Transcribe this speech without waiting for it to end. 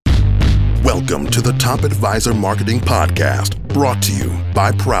Welcome to the Top Advisor Marketing Podcast, brought to you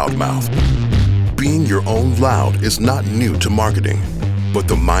by Proudmouth. Being your own loud is not new to marketing, but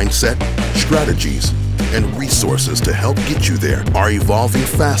the mindset, strategies, and resources to help get you there are evolving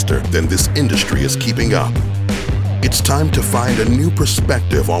faster than this industry is keeping up. It's time to find a new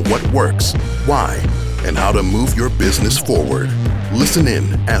perspective on what works, why, and how to move your business forward. Listen in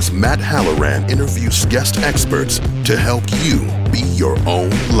as Matt Halloran interviews guest experts to help you be your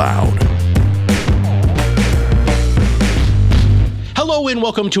own loud. Hello and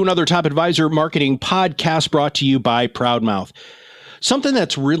welcome to another Top Advisor Marketing Podcast brought to you by Proudmouth. Something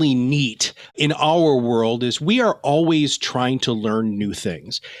that's really neat in our world is we are always trying to learn new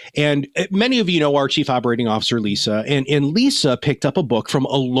things. And many of you know our Chief Operating Officer, Lisa, and Lisa picked up a book from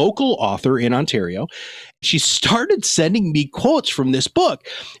a local author in Ontario. She started sending me quotes from this book.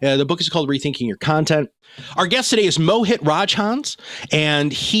 The book is called Rethinking Your Content. Our guest today is Mohit Rajhans,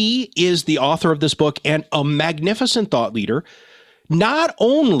 and he is the author of this book and a magnificent thought leader. Not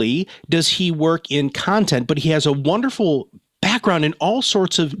only does he work in content, but he has a wonderful background in all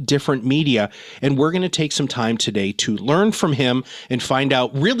sorts of different media. And we're going to take some time today to learn from him and find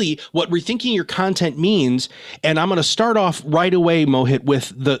out really what rethinking your content means. And I'm going to start off right away, Mohit,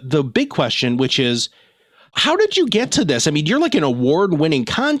 with the big question, which is, how did you get to this? I mean, you're like an award-winning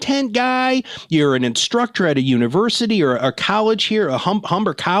content guy. You're an instructor at a university or a college here, a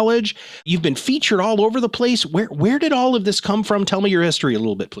Humber College. You've been featured all over the place. Where did all of this come from? Tell me your history a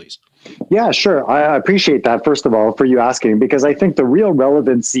little bit, please. Yeah, sure. I appreciate that, first of all, for you asking, because I think the real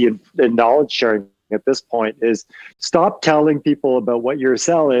relevancy in knowledge sharing at this point is stop telling people about what your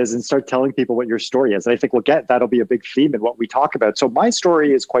sell is and start telling people what your story is. And I think that'll be a big theme in what we talk about. So my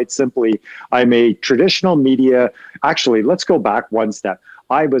story is quite simply, I'm a traditional media. Actually, let's go back one step.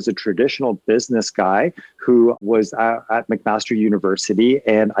 I was a traditional business guy who was at McMaster University,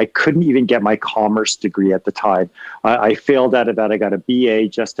 and I couldn't even get my commerce degree at the time. I failed at it. I got a BA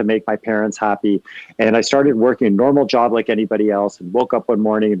just to make my parents happy. And I started working a normal job like anybody else and woke up one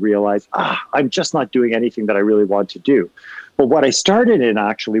morning and realized, I'm just not doing anything that I really want to do. But what I started in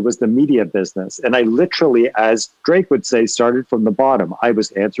actually was the media business. And I literally, as Drake would say, started from the bottom. I was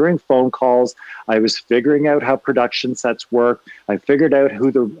answering phone calls. I was figuring out how production sets work. I figured out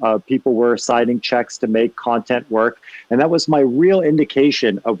who the people were signing checks to make content work. And that was my real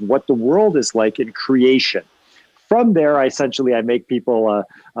indication of what the world is like in creation. From there, I make people,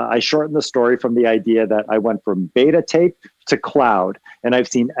 I shorten the story from the idea that I went from beta tape to cloud. And I've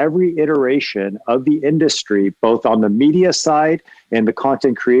seen every iteration of the industry, both on the media side and the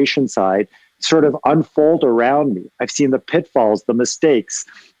content creation side, sort of unfold around me. I've seen the pitfalls, the mistakes,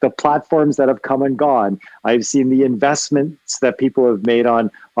 the platforms that have come and gone. I've seen the investments that people have made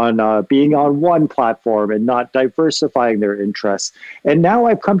on being on one platform and not diversifying their interests. And now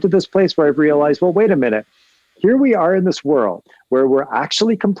I've come to this place where I've realized, well, wait a minute. Here we are in this world where we're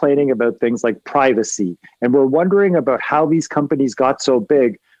actually complaining about things like privacy, and we're wondering about how these companies got so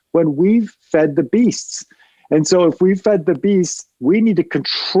big when we've fed the beasts. And so if we fed the beasts, we need to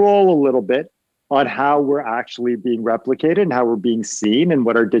control a little bit on how we're actually being replicated and how we're being seen and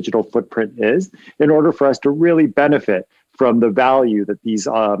what our digital footprint is in order for us to really benefit from the value that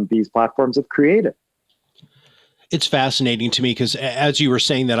these platforms have created. It's fascinating to me because as you were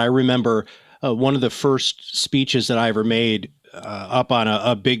saying that, I remember one of the first speeches that I ever made up on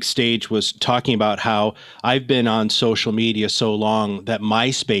a big stage was talking about how I've been on social media so long that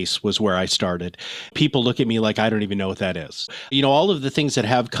MySpace was where I started. People look at me like I don't even know what that is. You know, all of the things that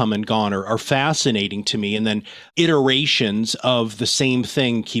have come and gone are fascinating to me. And then iterations of the same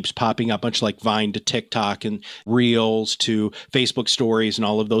thing keeps popping up, much like Vine to TikTok and Reels to Facebook stories and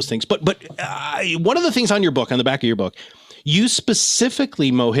all of those things. But one of the things on your book, on the back of your book, you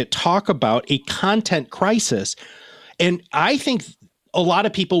specifically, Mohit, talk about a content crisis. And I think a lot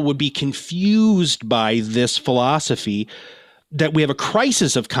of people would be confused by this philosophy that we have a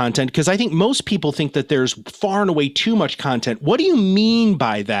crisis of content, because I think most people think that there's far and away too much content. What do you mean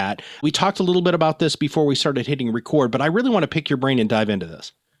by that? We talked a little bit about this before we started hitting record, but I really want to pick your brain and dive into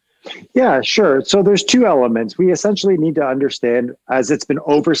this. Yeah, sure. So there's two elements. We essentially need to understand, as it's been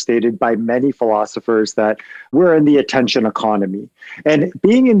overstated by many philosophers, that we're in the attention economy. And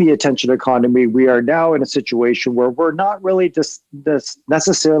being in the attention economy, we are now in a situation where we're not really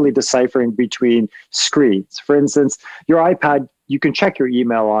necessarily deciphering between screens. For instance, your iPad, you can check your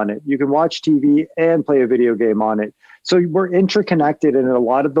email on it. You can watch TV and play a video game on it. So we're interconnected in a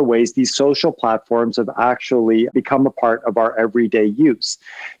lot of the ways these social platforms have actually become a part of our everyday use.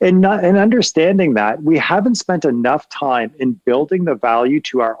 And understanding that, we haven't spent enough time in building the value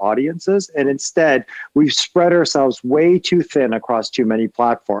to our audiences, and instead we've spread ourselves way too thin across too many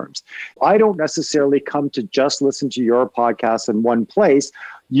platforms. I don't necessarily come to just listen to your podcast in one place.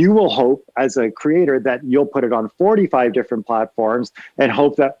 You will hope as a creator that you'll put it on 45 different platforms and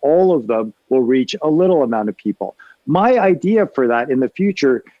hope that all of them will reach a little amount of people. My idea for that in the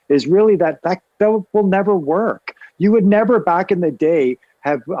future is really that will never work. You would never back in the day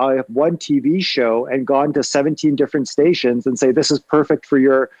have one TV show and gone to 17 different stations and say, this is perfect for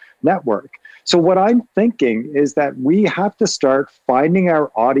your network. So what I'm thinking is that we have to start finding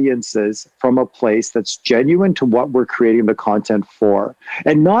our audiences from a place that's genuine to what we're creating the content for.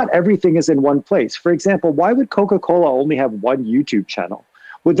 And not everything is in one place. For example, why would Coca-Cola only have one YouTube channel?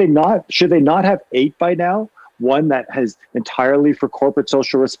 Should they not have 8 by now? One that has entirely for corporate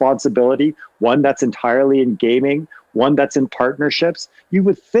social responsibility, one that's entirely in gaming, one that's in partnerships. You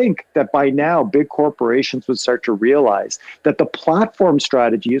would think that by now big corporations would start to realize that the platform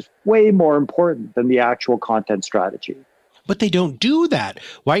strategy is way more important than the actual content strategy. But they don't do that.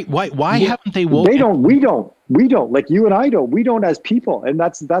 Why haven't they woken? They don't. We don't. Like you and I don't. We don't as people. And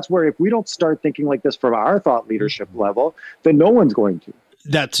that's where if we don't start thinking like this from our thought leadership level, then no one's going to.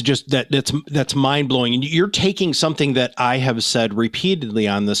 That's mind-blowing. And you're taking something that I have said repeatedly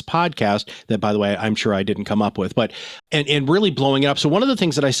on this podcast that, by the way, I'm sure I didn't come up with, but and really blowing it up. So one of the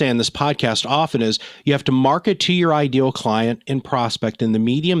things that I say on this podcast often is you have to market to your ideal client and prospect in the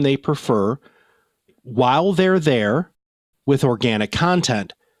medium they prefer while they're there with organic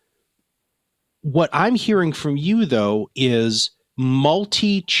content. What I'm hearing from you, though, is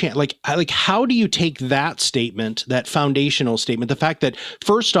multi-channel. Like how do you take that statement, that foundational statement, the fact that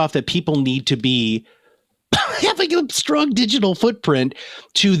first off that people need to be having a strong digital footprint,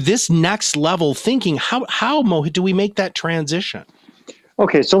 to this next level thinking? How Mohit, do we make that transition?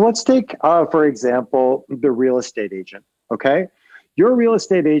 Okay, so let's take for example the real estate agent. Okay, you're a real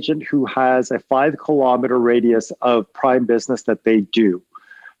estate agent who has a 5-kilometer radius of prime business that they do,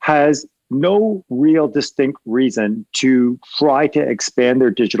 has no real distinct reason to try to expand their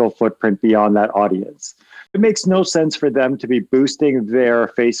digital footprint beyond that audience. It makes no sense for them to be boosting their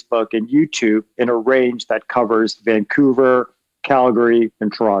Facebook and YouTube in a range that covers Vancouver, Calgary,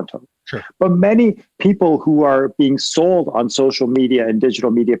 and Toronto. Sure. But many people who are being sold on social media and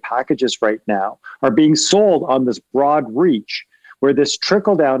digital media packages right now are being sold on this broad reach, where this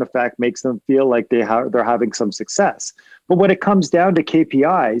trickle-down effect makes them feel like they're having some success. But when it comes down to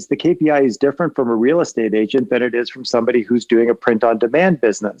KPIs, the KPI is different from a real estate agent than it is from somebody who's doing a print-on-demand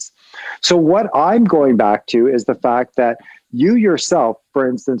business. So what I'm going back to is the fact that you yourself, for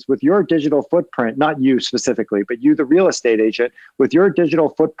instance, with your digital footprint, not you specifically, but you, the real estate agent, with your digital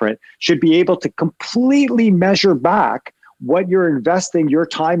footprint, should be able to completely measure back what you're investing your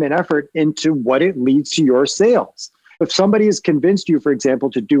time and effort into, what it leads to your sales. If somebody has convinced you, for example,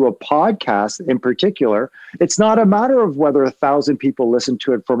 to do a podcast in particular, it's not a matter of whether 1,000 people listen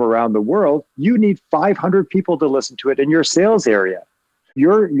to it from around the world. You need 500 people to listen to it in your sales area.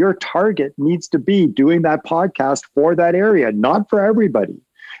 Your target needs to be doing that podcast for that area, not for everybody.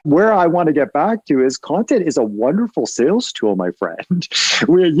 Where I want to get back to is content is a wonderful sales tool, my friend.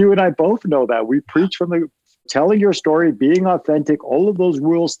 You and I both know that. We preach from the telling your story, being authentic, all of those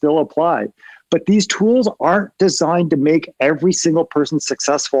rules still apply. But these tools aren't designed to make every single person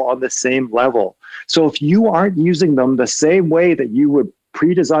successful on the same level. So if you aren't using them the same way that you would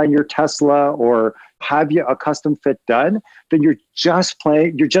pre-design your Tesla or have you a custom fit done, then you're just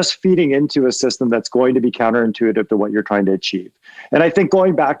feeding into a system that's going to be counterintuitive to what you're trying to achieve. And I think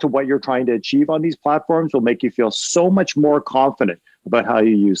going back to what you're trying to achieve on these platforms will make you feel so much more confident about how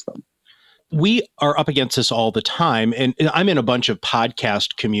you use them. We are up against this all the time, and I'm in a bunch of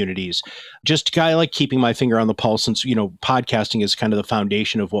podcast communities. Just I like keeping my finger on the pulse, since podcasting is kind of the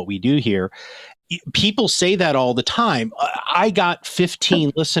foundation of what we do here. People say that all the time. I got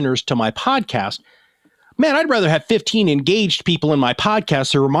 15 listeners to my podcast. Man, I'd rather have 15 engaged people in my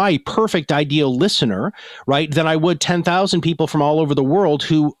podcast who are my perfect ideal listener, right, than I would 10,000 people from all over the world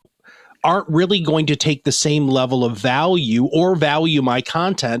who aren't really going to take the same level of value or value my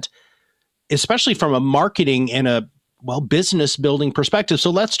content, especially from a marketing and a business building perspective. So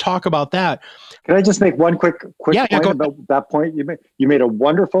let's talk about that. Can I just make one quick point about that point? You made a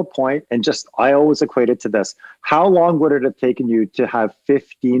wonderful point, and I always equate it to this. How long would it have taken you to have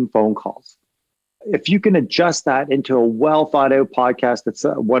 15 phone calls? If you can adjust that into a well thought out podcast that's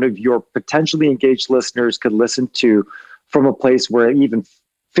one of your potentially engaged listeners could listen to from a place where even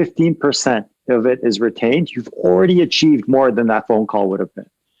 15% of it is retained, you've already achieved more than that phone call would have been.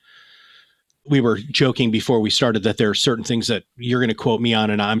 We were joking before we started that there are certain things that you're going to quote me on,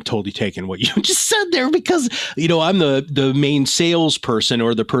 and I'm totally taking what you just said there because, I'm the main salesperson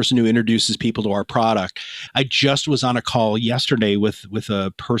or the person who introduces people to our product. I just was on a call yesterday with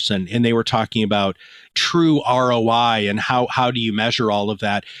a person, and they were talking about true ROI and how do you measure all of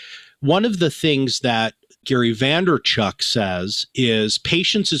that. One of the things that Gary Vaynerchuk says is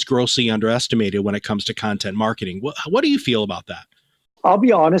patience is grossly underestimated when it comes to content marketing. What do you feel about that? I'll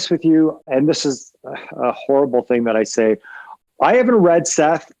be honest with you, and this is a horrible thing that I say. I haven't read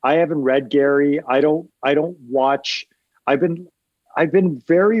Seth. I haven't read Gary. I don't watch. I've been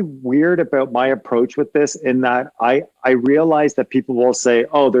very weird about my approach with this in that I realize that people will say,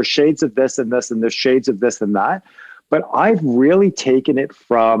 oh, there's shades of this and this, and there's shades of this and that. But I've really taken it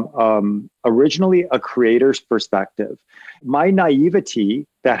from originally a creator's perspective. My naivety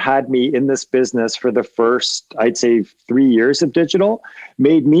that had me in this business for the first, I'd say, 3 years of digital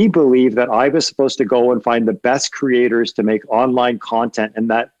made me believe that I was supposed to go and find the best creators to make online content and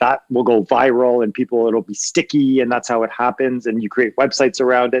that will go viral and it'll be sticky and that's how it happens and you create websites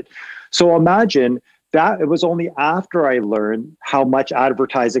around it. So imagine that it was only after I learned how much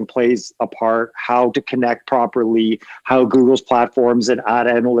advertising plays a part, how to connect properly, how Google's platforms and ad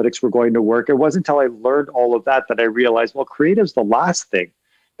analytics were going to work. It wasn't until I learned all of that I realized, well, creative's the last thing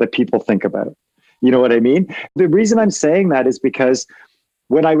that people think about. You know what I mean? The reason I'm saying that is because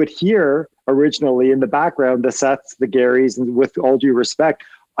when I would hear originally in the background, the Seths, the Garys, and with all due respect,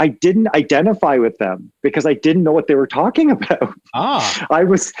 I didn't identify with them because I didn't know what they were talking about. I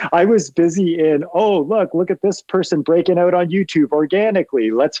was busy in, look at this person breaking out on YouTube organically.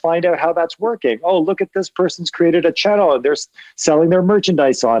 Let's find out how that's working. Oh, look at this person's created a channel and they're selling their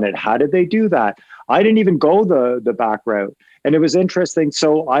merchandise on it. How did they do that? I didn't even go the back route. And it was interesting.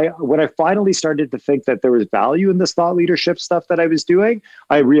 So when I finally started to think that there was value in this thought leadership stuff that I was doing,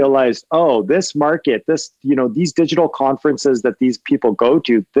 I realized, this market, these digital conferences that these people go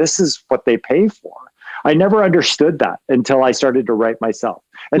to, this is what they pay for. I never understood that until I started to write myself.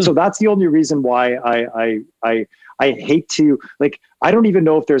 And so that's the only reason why I hate to, I don't even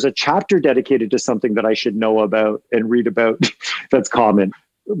know if there's a chapter dedicated to something that I should know about and read about that's common.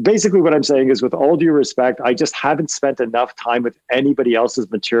 Basically, what I'm saying is, with all due respect, I just haven't spent enough time with anybody else's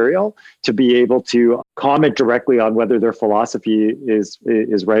material to be able to comment directly on whether their philosophy is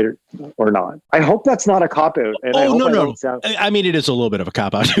right or not. I hope that's not a cop-out. No. I mean, it is a little bit of a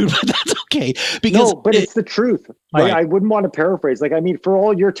cop-out, dude, but that's okay. Because it's the truth. Right. I wouldn't want to paraphrase. For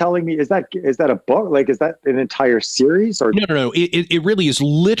all you're telling me, is that a book? Is that an entire series? Or No. It really is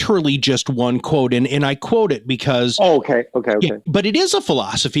literally just one quote, and I quote it because. Okay. Yeah, but it is a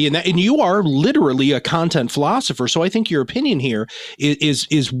philosophy, and you are literally a content philosopher. So I think your opinion here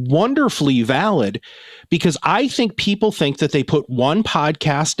is wonderfully valid, because I think people think that they put one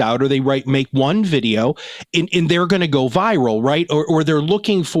podcast out or they make one video and they're going to go viral, right? Or they're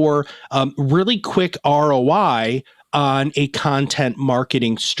looking for really quick ROI on a content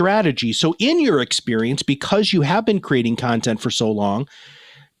marketing strategy. So in your experience, because you have been creating content for so long,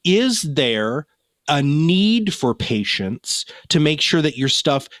 is there a need for patience to make sure that your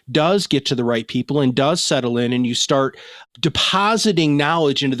stuff does get to the right people and does settle in, and you start depositing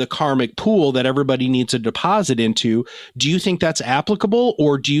knowledge into the karmic pool that everybody needs a deposit into? Do you think that's applicable,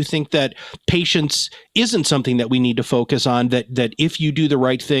 or do you think that patience isn't something that we need to focus on, that if you do the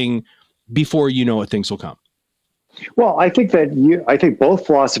right thing, before you know it, things will come? Well, I think both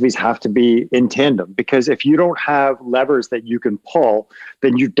philosophies have to be in tandem, because if you don't have levers that you can pull,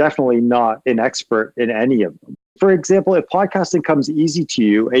 then you're definitely not an expert in any of them. For example, if podcasting comes easy to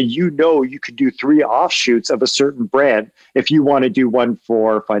you and you could do 3 offshoots of a certain brand, if you want to do one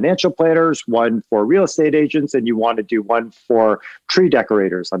for financial planners, one for real estate agents, and you want to do one for tree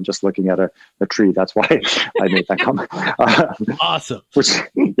decorators. I'm just looking at a tree. That's why I made that comment. Awesome.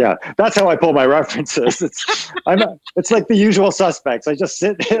 That's how I pull my references. It's like The Usual Suspects. I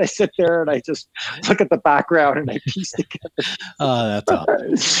sit there and I just look at the background and I piece together. That's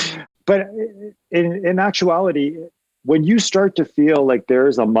awesome. But in actuality, when you start to feel like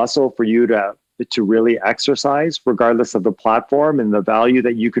there's a muscle for you to really exercise, regardless of the platform and the value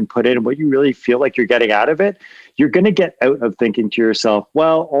that you can put in and what you really feel like you're getting out of it, you're going to get out of thinking to yourself,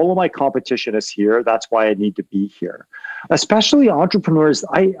 well, all of my competition is here. That's why I need to be here. Especially entrepreneurs.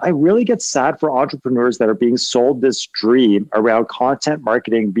 I really get sad for entrepreneurs that are being sold this dream around content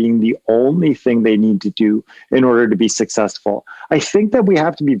marketing being the only thing they need to do in order to be successful. I think that we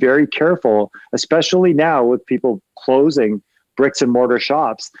have to be very careful, especially now with people closing bricks and mortar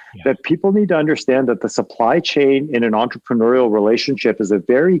shops, that people need to understand that the supply chain in an entrepreneurial relationship is a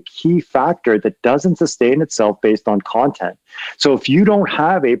very key factor that doesn't sustain itself based on content. So if you don't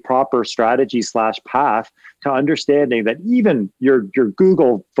have a proper strategy / path to understanding that even your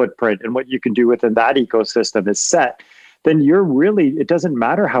Google footprint and what you can do within that ecosystem is set, then you're really, it doesn't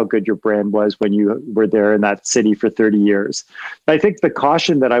matter how good your brand was when you were there in that city for 30 years. I think the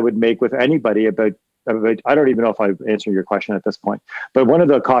caution that I would make with anybody about, I don't even know if I'm answering your question at this point, but one of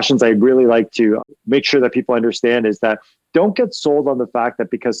the cautions I'd really like to make sure that people understand is that don't get sold on the fact that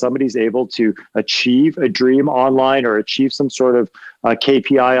because somebody's able to achieve a dream online or achieve some sort of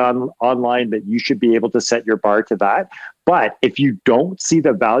KPI online, that you should be able to set your bar to that. But if you don't see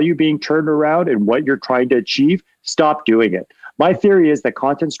the value being turned around in what you're trying to achieve, stop doing it. My theory is that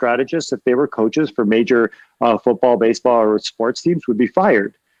content strategists, if they were coaches for major football, baseball, or sports teams, would be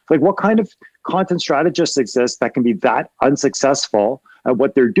fired. Like, what kind of content strategists exist that can be that unsuccessful at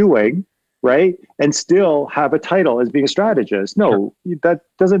what they're doing, right? And still have a title as being a strategist? No, that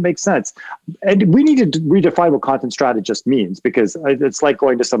doesn't make sense. And we need to redefine what content strategist means, because it's like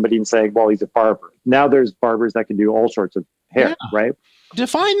going to somebody and saying, well, he's a barber. Now there's barbers that can do all sorts of hair, right?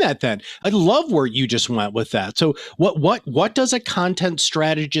 Define that then. I love where you just went with that. So what does a content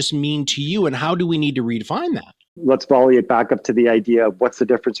strategist mean to you, and how do we need to redefine that? Let's volley it back up to the idea of what's the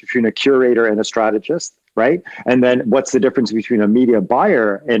difference between a curator and a strategist, right? And then what's the difference between a media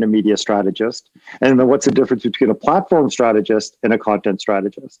buyer and a media strategist? And then what's the difference between a platform strategist and a content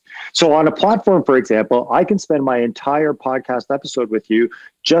strategist? So on a platform, for example, I can spend my entire podcast episode with you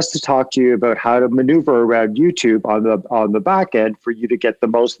just to talk to you about how to maneuver around YouTube on the back end for you to get the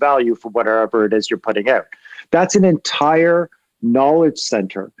most value for whatever it is you're putting out. That's an entire knowledge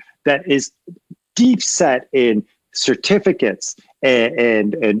center that is deep set in certificates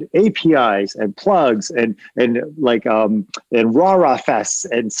and APIs and plugs and rah-rah fests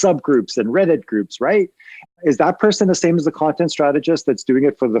and subgroups and Reddit groups, right? Is that person the same as the content strategist that's doing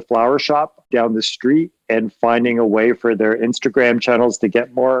it for the flower shop down the street and finding a way for their Instagram channels to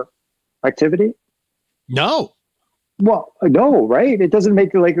get more activity? No. Well, no, right? It doesn't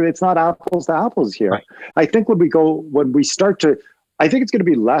make it's not apples to apples here. Right. I think I think it's going to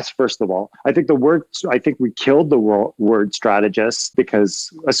be less, first of all. I think we killed the word strategist,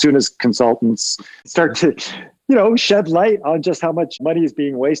 because as soon as consultants start to, shed light on just how much money is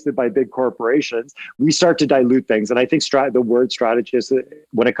being wasted by big corporations, we start to dilute things. And I think the word strategist,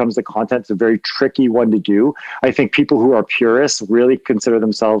 when it comes to content, is a very tricky one to do. I think people who are purists really consider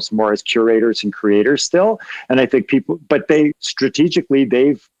themselves more as curators and creators still. And I think they've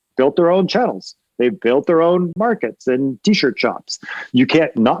built their own channels. They've built their own markets and t-shirt shops. You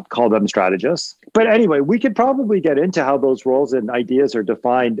can't not call them strategists. But anyway, we could probably get into how those roles and ideas are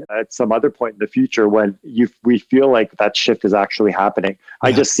defined at some other point in the future when we feel like that shift is actually happening. Yeah.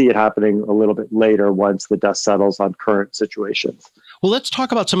 I just see it happening a little bit later once the dust settles on current situations. Well, let's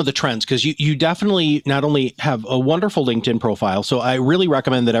talk about some of the trends, because you definitely not only have a wonderful LinkedIn profile, so I really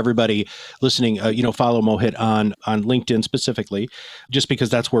recommend that everybody listening, follow Mohit on LinkedIn specifically, just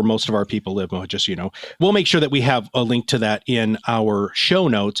because that's where most of our people live, Mohit, we'll make sure that we have a link to that in our show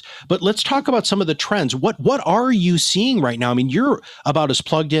notes. But let's talk about some of the trends. What are you seeing right now? I mean, you're about as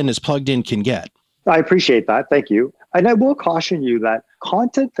plugged in can get. I appreciate that. Thank you. And I will caution you that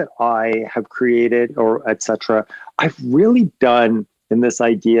content that I have created or et cetera, I've really done in this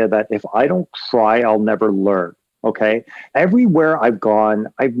idea that if I don't try, I'll never learn. Okay. Everywhere I've gone,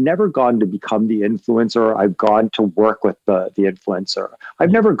 I've never gone to become the influencer. I've gone to work with the influencer.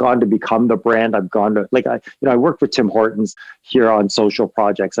 I've never gone to become the brand. I've gone to I worked with Tim Hortons here on social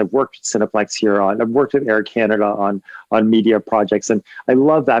projects. I've worked with Cineplex here I've worked with Air Canada on media projects. And I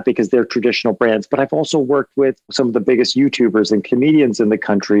love that because they're traditional brands, but I've also worked with some of the biggest YouTubers and comedians in the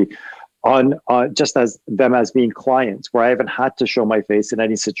country on just as them as being clients, where I haven't had to show my face in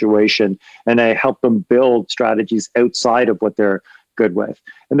any situation, and I help them build strategies outside of what they're good with.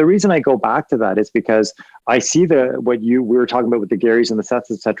 And the reason I go back to that is because I see we were talking about with the Garys and the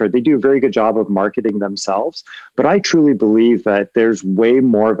Seths, et cetera, they do a very good job of marketing themselves. But I truly believe that there's way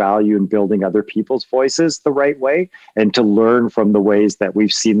more value in building other people's voices the right way and to learn from the ways that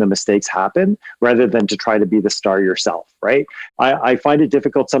we've seen the mistakes happen rather than to try to be the star yourself, right? I find it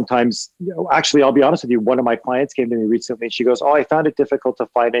difficult sometimes. Actually, I'll be honest with you. One of my clients came to me recently and she goes, "Oh, I found it difficult to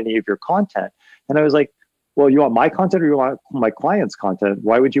find any of your content." And I was like, well, you want my content or you want my client's content?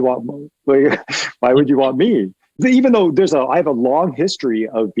 Why would you want me? even though I have a long history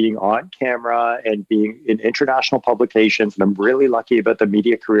of being on camera and being in international publications, and I'm really lucky about the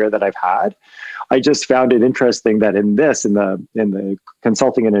media career that I've had. I just found it interesting that in the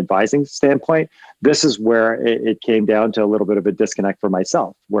consulting and advising standpoint, this is where it came down to a little bit of a disconnect for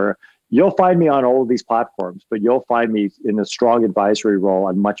myself, where you'll find me on all of these platforms, but you'll find me in a strong advisory role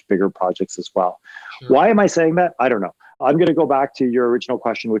on much bigger projects as well. Sure. Why am I saying that? I don't know. I'm going to go back to your original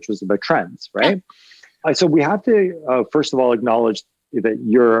question, which was about trends, right? Yeah. So we have to, first of all, acknowledge that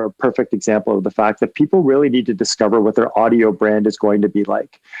you're a perfect example of the fact that people really need to discover what their audio brand is going to be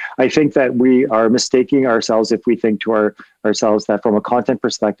like. I think that we are mistaking ourselves if we think to ourselves that from a content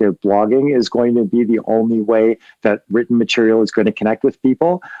perspective, blogging is going to be the only way that written material is going to connect with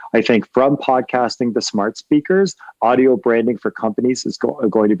people. I think from podcasting to smart speakers, audio branding for companies is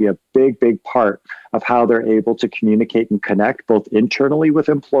going to be a big, big part of how they're able to communicate and connect both internally with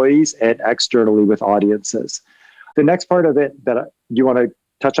employees and externally with audiences. The next part of it that you want to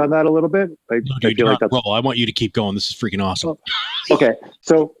touch on that a little bit? I feel like that's... I want you to keep going. This is freaking awesome. Okay.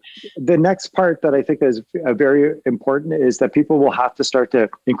 So the next part that I think is very important is that people will have to start to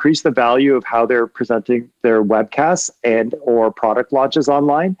increase the value of how they're presenting their webcasts and or product launches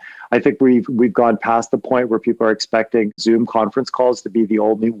online. I think we've gone past the point where people are expecting Zoom conference calls to be the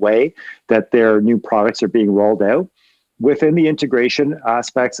only way that their new products are being rolled out. Within the integration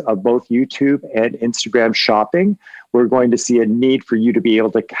aspects of both YouTube and Instagram shopping, we're going to see a need for you to be able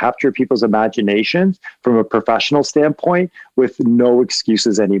to capture people's imaginations from a professional standpoint with no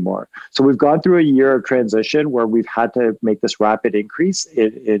excuses anymore. So we've gone through a year of transition where we've had to make this rapid increase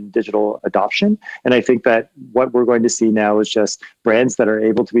in digital adoption. And I think that what we're going to see now is just brands that are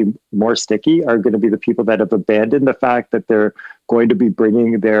able to be more sticky are going to be the people that have abandoned the fact that they're going to be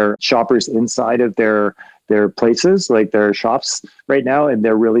bringing their shoppers inside of their places, like their shops right now, and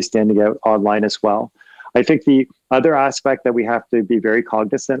they're really standing out online as well. I think the other aspect that we have to be very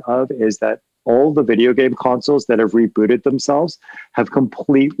cognizant of is that all the video game consoles that have rebooted themselves have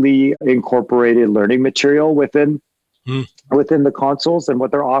completely incorporated learning material within the consoles and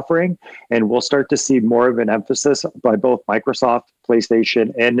what they're offering. And we'll start to see more of an emphasis by both Microsoft,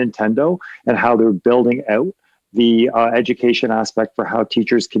 PlayStation, and Nintendo and how they're building out the education aspect for how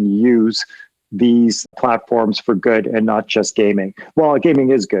teachers can use these platforms for good and not just gaming. Well,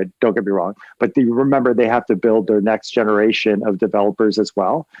 gaming is good, don't get me wrong, but remember they have to build their next generation of developers as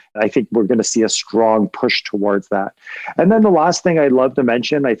well. I think we're going to see a strong push towards that. And then the last thing I'd love to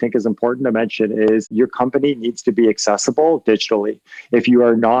mention, I think is important to mention, is your company needs to be accessible digitally. If you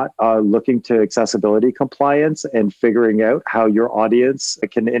are not looking to accessibility compliance and figuring out how your audience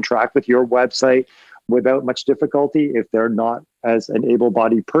can interact with your website without much difficulty, if they're not as an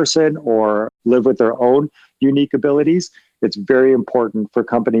able-bodied person or live with their own unique abilities, it's very important for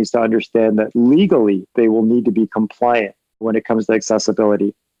companies to understand that legally they will need to be compliant when it comes to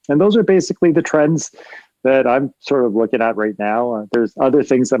accessibility. And those are basically the trends that I'm sort of looking at right now. There's other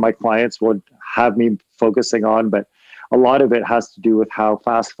things that my clients would have me focusing on, but a lot of it has to do with how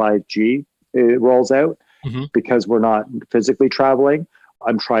fast 5G rolls out because we're not physically traveling.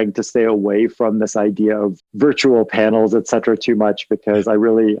 I'm trying to stay away from this idea of virtual panels, et cetera, too much because I'm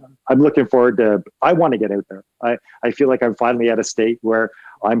looking forward to, I want to get out there. I feel like I'm finally at a state where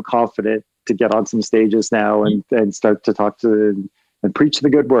I'm confident to get on some stages now and start to talk to and preach the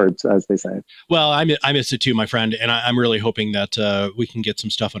good words, as they say. Well, I miss it too, my friend. And I'm really hoping that we can get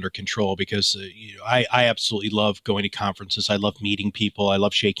some stuff under control because I absolutely love going to conferences. I love meeting people. I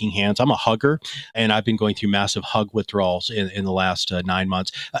love shaking hands. I'm a hugger, and I've been going through massive hug withdrawals in the last 9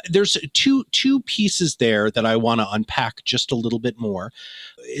 months. There's two pieces there that I want to unpack just a little bit more.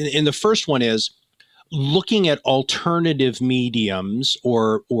 And the first one is looking at alternative mediums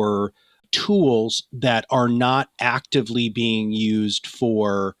or tools that are not actively being used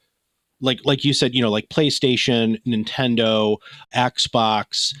for, like you said, like PlayStation, Nintendo,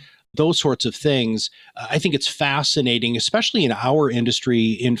 Xbox, those sorts of things. I think it's fascinating, especially in our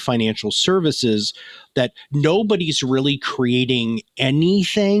industry in financial services, that nobody's really creating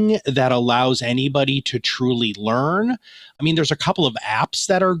anything that allows anybody to truly learn. I mean, there's a couple of apps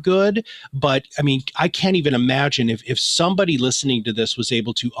that are good, but I mean, I can't even imagine if somebody listening to this was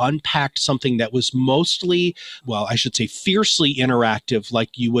able to unpack something that was mostly, well, I should say fiercely interactive,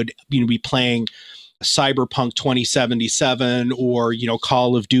 like you would be playing Cyberpunk 2077 or,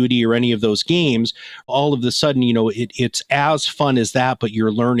 Call of Duty or any of those games. All of a sudden, it's as fun as that, but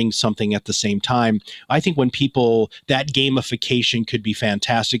you're learning something at the same time. I think that gamification could be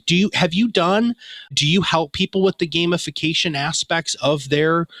fantastic. Do you help people with the gamification aspects of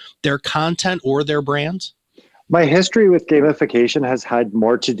their content or their brands? My history with gamification has had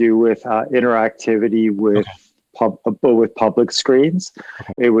more to do with interactivity with with public screens.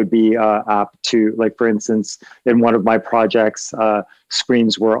 It would be app to, like, for instance, in one of my projects,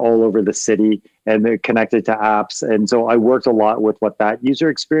 screens were all over the city and they're connected to apps. And so I worked a lot with what that user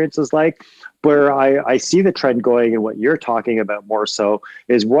experience is like. Where I see the trend going, and what you're talking about more so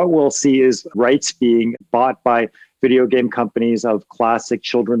is what we'll see is rights being bought by video game companies of classic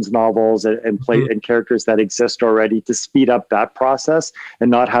children's novels and play and characters that exist already, to speed up that process and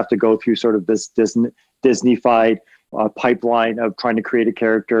not have to go through sort of this Disney-fied pipeline of trying to create a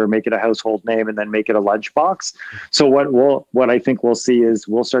character, make it a household name, and then make it a lunchbox. So what I think we'll see is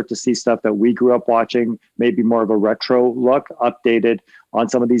we'll start to see stuff that we grew up watching, maybe more of a retro look, updated on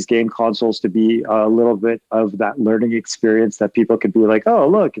some of these game consoles to be a little bit of that learning experience that people could be like, oh,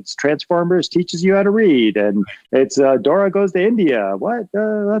 look, it's Transformers teaches you how to read, and it's Dora goes to India. What?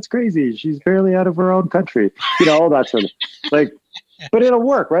 That's crazy. She's barely out of her own country. All that sort of like. But it'll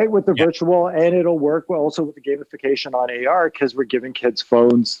work, right, with the virtual, and it'll work also with the gamification on AR, because we're giving kids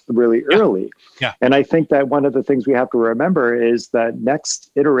phones really early. Yeah. And I think that one of the things we have to remember is that next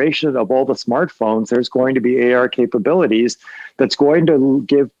iteration of all the smartphones, there's going to be AR capabilities that's going to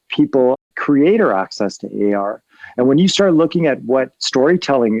give people creator access to AR. And when you start looking at what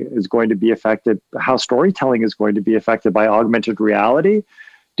storytelling is going to be affected, how storytelling is going to be affected by augmented reality,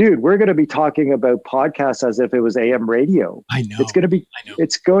 dude, we're going to be talking about podcasts as if it was AM radio. I know. It's going to be,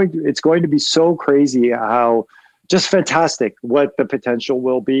 it's going to be so crazy how just fantastic what the potential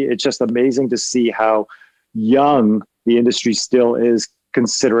will be. It's just amazing to see how young the industry still is,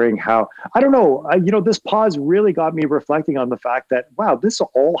 considering how, I don't know, this pause really got me reflecting on the fact that, wow, this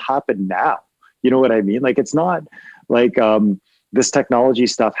all happened now. You know what I mean? Like, it's not like, this technology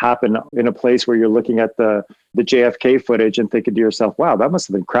stuff happened in a place where you're looking at the JFK footage and thinking to yourself, wow, that must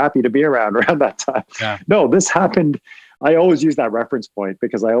have been crappy to be around that time. Yeah. No, this happened. I always use that reference point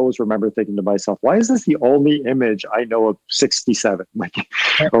because I always remember thinking to myself, why is this the only image I know of 67?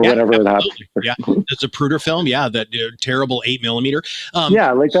 Or whatever that happened. Yeah, it's a Zapruder film. Yeah, that terrible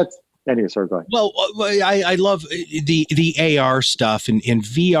 8mm. That's, anyway, sorry, go ahead. Well, I love the AR stuff and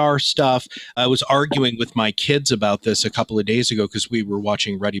VR stuff. I was arguing with my kids about this a couple of days ago because we were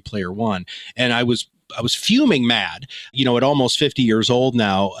watching Ready Player One, and I was fuming mad. At almost 50 years old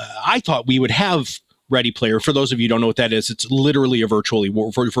now, I thought we would have Ready Player. For those of you who don't know what that is, it's literally a virtual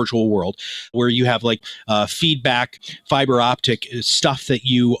world where you have like feedback, fiber optic stuff that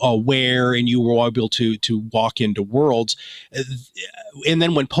you wear, and you were able to walk into worlds. And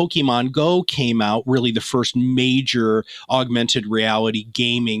then when Pokemon Go came out, really the first major augmented reality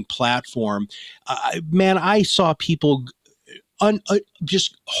gaming platform, I saw people.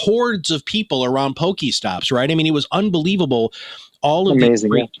 Just hordes of people around Pokestops, right? I mean, it was unbelievable. All of these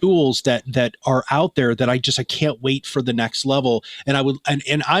great tools that are out there that I can't wait for the next level. And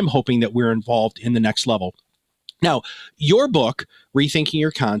I'm hoping that we're involved in the next level. Now, your book, Rethinking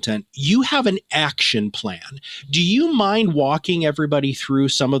Your Content, you have an action plan. Do you mind walking everybody through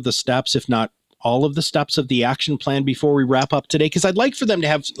some of the steps, if not all of the steps of the action plan before we wrap up today? Because I'd like for them to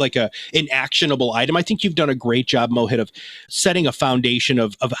have like an actionable item. I think you've done a great job, Mohit, of setting a foundation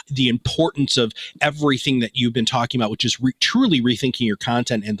of the importance of everything that you've been talking about, which is truly rethinking your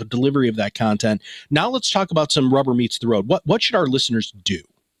content and the delivery of that content. Now let's talk about some rubber meets the road. What should our listeners do?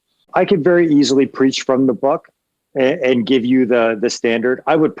 I could very easily preach from the book and give you the standard.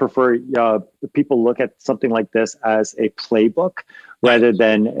 I would prefer people look at something like this as a playbook rather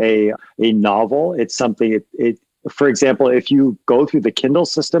than a novel. It's something, for example, if you go through the Kindle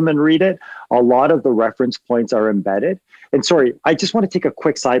system and read it, a lot of the reference points are embedded. And sorry, I just want to take a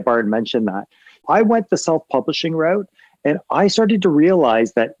quick sidebar and mention that. I went the self-publishing route, and I started to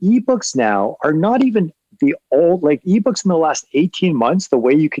realize that ebooks now are not even the old, like ebooks in the last 18 months, the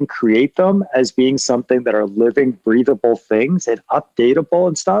way you can create them as being something that are living, breathable things and updatable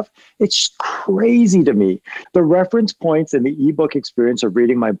and stuff. It's crazy to me. The reference points in the ebook experience of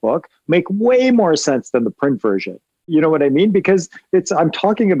reading my book make way more sense than the print version. You know what I mean? Because I'm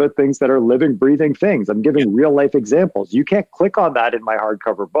talking about things that are living, breathing things. I'm giving real life examples. You can't click on that in my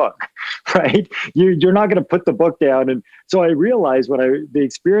hardcover book, right? You're not going to put the book down. And so I realized the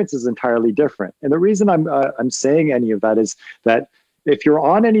experience is entirely different. And the reason I'm saying any of that is that if you're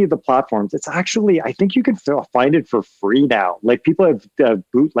on any of the platforms, it's actually, I think you can find it for free now. Like people have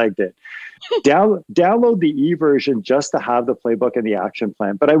bootlegged it. Download the e-version just to have the playbook and the action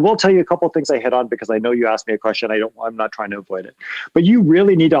plan. But I will tell you a couple of things I hit on because I know you asked me a question. I'm not trying to avoid it. But you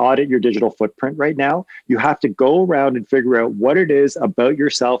really need to audit your digital footprint right now. You have to go around and figure out what it is about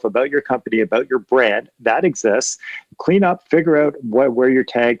yourself, about your company, about your brand that exists. Clean up, figure out where you're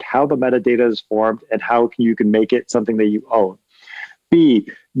tagged, how the metadata is formed, and how you can make it something that you own. B,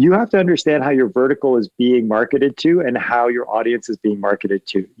 you have to understand how your vertical is being marketed to and how your audience is being marketed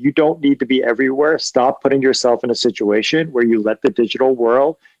to. You don't need to be everywhere. Stop putting yourself in a situation where you let the digital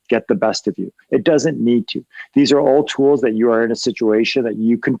world get the best of you. It doesn't need to. These are all tools that you are in a situation that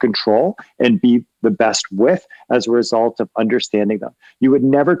you can control and be the best with as a result of understanding them. You would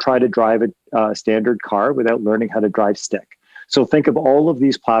never try to drive a standard car without learning how to drive stick. So think of all of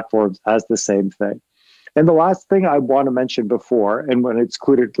these platforms as the same thing. And the last thing I want to mention before, and when it's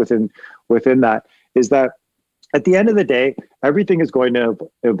included within that, is that at the end of the day, everything is going to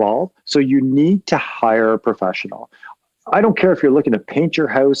evolve. So you need to hire a professional. I don't care if you're looking to paint your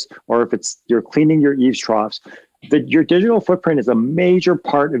house or if you're cleaning your eaves troughs. Your digital footprint is a major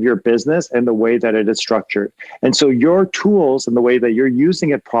part of your business and the way that it is structured. And so your tools and the way that you're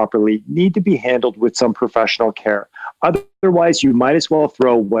using it properly need to be handled with some professional care. Otherwise, you might as well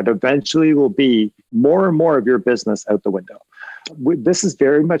throw what eventually will be more and more of your business out the window. This is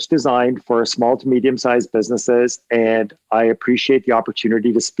very much designed for small to medium-sized businesses, and I appreciate the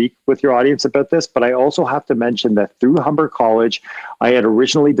opportunity to speak with your audience about this, but I also have to mention that through Humber College, I had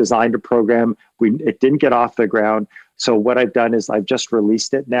originally designed a program. It didn't get off the ground. So what I've done is I've just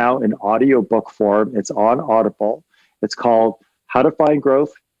released it now in audiobook form. It's on Audible. It's called How to Find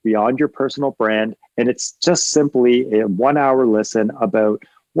Growth Beyond Your Personal Brand, and it's just simply a 1-hour listen about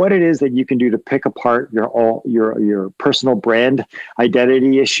what it is that you can do to pick apart your personal brand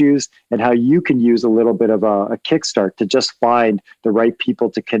identity issues and how you can use a little bit of a kickstart to just find the right people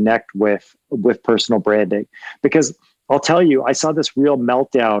to connect with personal branding. Because I'll tell you, I saw this real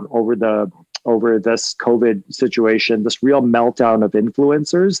meltdown over this COVID situation, this real meltdown of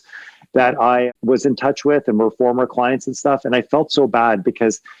influencers that I was in touch with and were former clients and stuff. And I felt so bad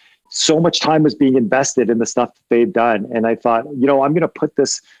because so much time was being invested in the stuff that they've done. And I thought, I'm going to put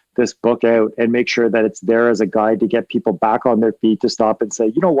this book out and make sure that it's there as a guide to get people back on their feet to stop and say,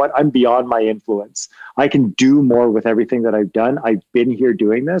 you know what, I'm beyond my influence. I can do more with everything that I've done. I've been here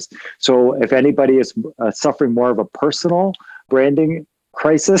doing this. So if anybody is suffering more of a personal branding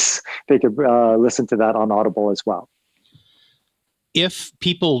crisis, they could listen to that on Audible as well. If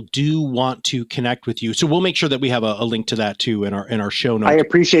people do want to connect with you, so we'll make sure that we have a link to that too in our show notes. I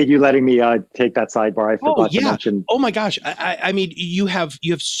appreciate you letting me take that sidebar. I forgot to mention. Oh my gosh! I mean, you have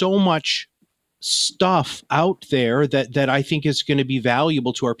so much stuff out there that I think is going to be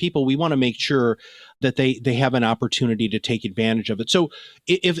valuable to our people. We want to make sure that they have an opportunity to take advantage of it. So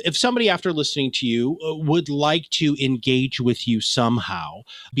if somebody after listening to you would like to engage with you somehow,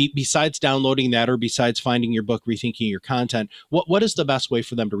 besides downloading that or besides finding your book, Rethinking Your Content, what is the best way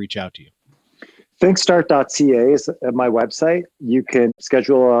for them to reach out to you? Thinkstart.ca is my website. You can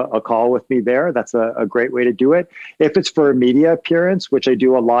schedule a call with me there. That's a great way to do it. If it's for a media appearance, which I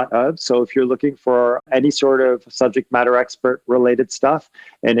do a lot of, so if you're looking for any sort of subject matter expert related stuff,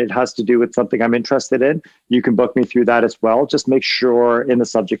 and it has to do with something I'm interested in, you can book me through that as well. Just make sure in the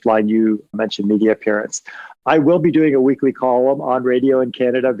subject line you mention media appearance. I will be doing a weekly column on radio in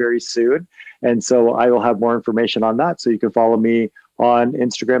Canada very soon. And so I will have more information on that. So you can follow me on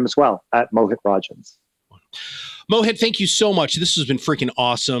Instagram as well at Mohit Rajans. Mohit, thank you so much. This has been freaking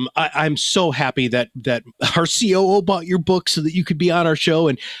awesome. I'm so happy that our COO bought your book so that you could be on our show.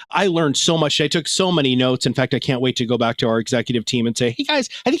 And I learned so much. I took so many notes. In fact, I can't wait to go back to our executive team and say, hey guys,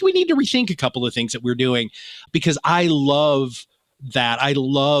 I think we need to rethink a couple of things that we're doing, because I love that. I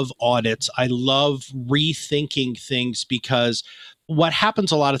love audits. I love rethinking things, because what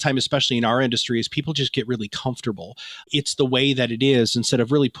happens a lot of time, especially in our industry, is people just get really comfortable. It's the way that it is, instead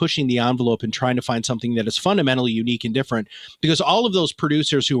of really pushing the envelope and trying to find something that is fundamentally unique and different. Because all of those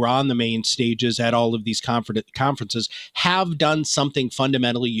producers who are on the main stages at all of these conferences have done something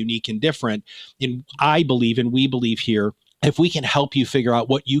fundamentally unique and different. And I believe, and we believe here, if we can help you figure out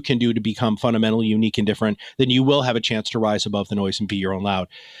what you can do to become fundamentally unique and different, then you will have a chance to rise above the noise and be your own loud.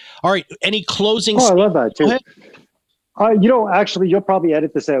 All right. Any closing? I love that too. Actually, you'll probably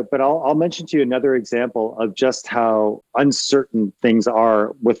edit this out, but I'll mention to you another example of just how uncertain things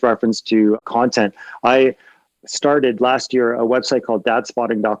are with reference to content. I started last year a website called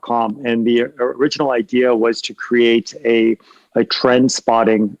dadspotting.com, and the original idea was to create a trend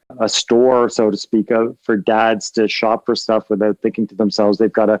spotting, a store, so to speak, for dads to shop for stuff without thinking to themselves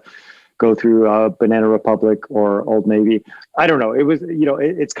they've got to go through Banana Republic or Old Navy. I don't know. It was,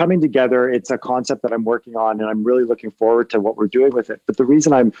 it's coming together. It's a concept that I'm working on, and I'm really looking forward to what we're doing with it. But the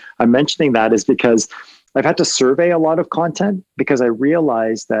reason I'm mentioning that is because I've had to survey a lot of content, because I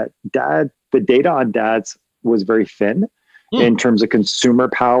realized that the data on dads was very thin. in terms of consumer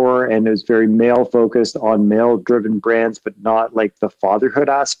power, and it was very male focused on male driven brands, but not like the fatherhood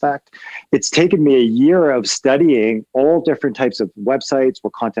aspect. It's taken me a year of studying all different types of websites,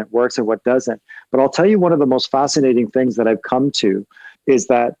 what content works and what doesn't. But I'll tell you, one of the most fascinating things that I've come to is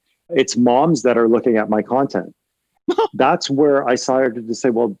that it's moms that are looking at my content. That's where I started to say,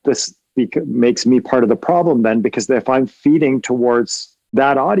 well, this makes me part of the problem then, because if I'm feeding towards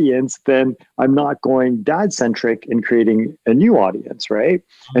that audience, then I'm not going dad-centric in creating a new audience, right?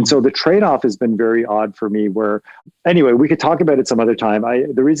 And so the trade-off has been very odd for me, where, anyway, we could talk about it some other time.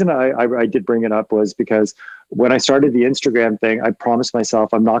 The reason I did bring it up was because when I started the Instagram thing, I promised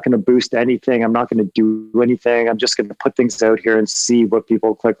myself I'm not going to boost anything. I'm not going to do anything. I'm just going to put things out here and see what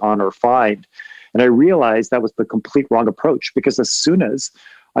people click on or find. And I realized that was the complete wrong approach, because as soon as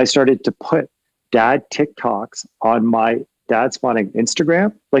I started to put dad TikToks on my Dad Spotting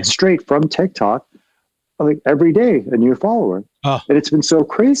Instagram, like straight from TikTok, like every day a new follower. And it's been so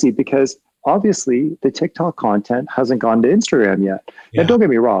crazy because obviously the TikTok content hasn't gone to Instagram yet. Yeah. And don't get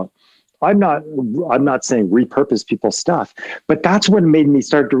me wrong, I'm not saying repurpose people's stuff, but that's what made me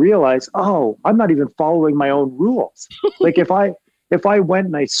start to realize, oh, I'm not even following my own rules. Like if I went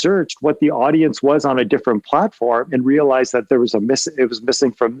and I searched what the audience was on a different platform and realized that it was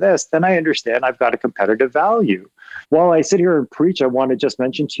missing from this, then I understand I've got a competitive value. While I sit here and preach, I want to just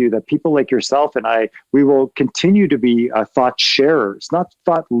mention to you that people like yourself and we will continue to be thought sharers, not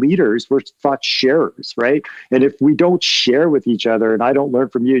thought leaders. We're thought sharers, right? And if we don't share with each other, and I don't learn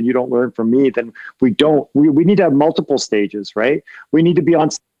from you and you don't learn from me, then we need to have multiple stages, right? We need to be on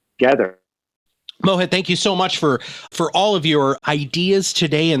together. Mohit, thank you so much for all of your ideas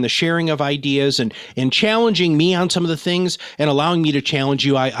today and the sharing of ideas and challenging me on some of the things and allowing me to challenge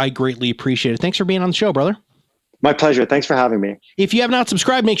you. I greatly appreciate it. Thanks for being on the show, brother. My pleasure. Thanks for having me. If you have not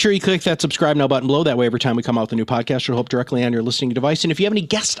subscribed, make sure you click that subscribe now button below. That way, every time we come out with a new podcast, you'll hope directly on your listening device. And if you have any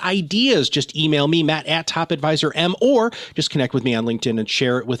guest ideas, just email me, Matt@TopAdvisorM, or just connect with me on LinkedIn and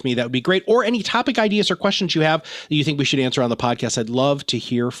share it with me. That would be great. Or any topic ideas or questions you have that you think we should answer on the podcast. I'd love to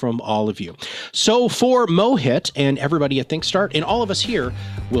hear from all of you. So for Mohit and everybody at ThinkStart and all of us here,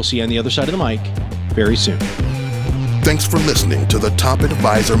 we'll see you on the other side of the mic very soon. Thanks for listening to the Top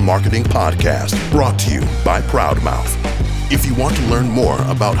Advisor Marketing Podcast, brought to you by Proudmouth. If you want to learn more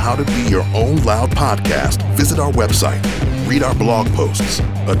about how to be your own loud podcast, visit our website, read our blog posts,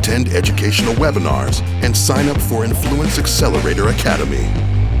 attend educational webinars, and sign up for Influence Accelerator Academy.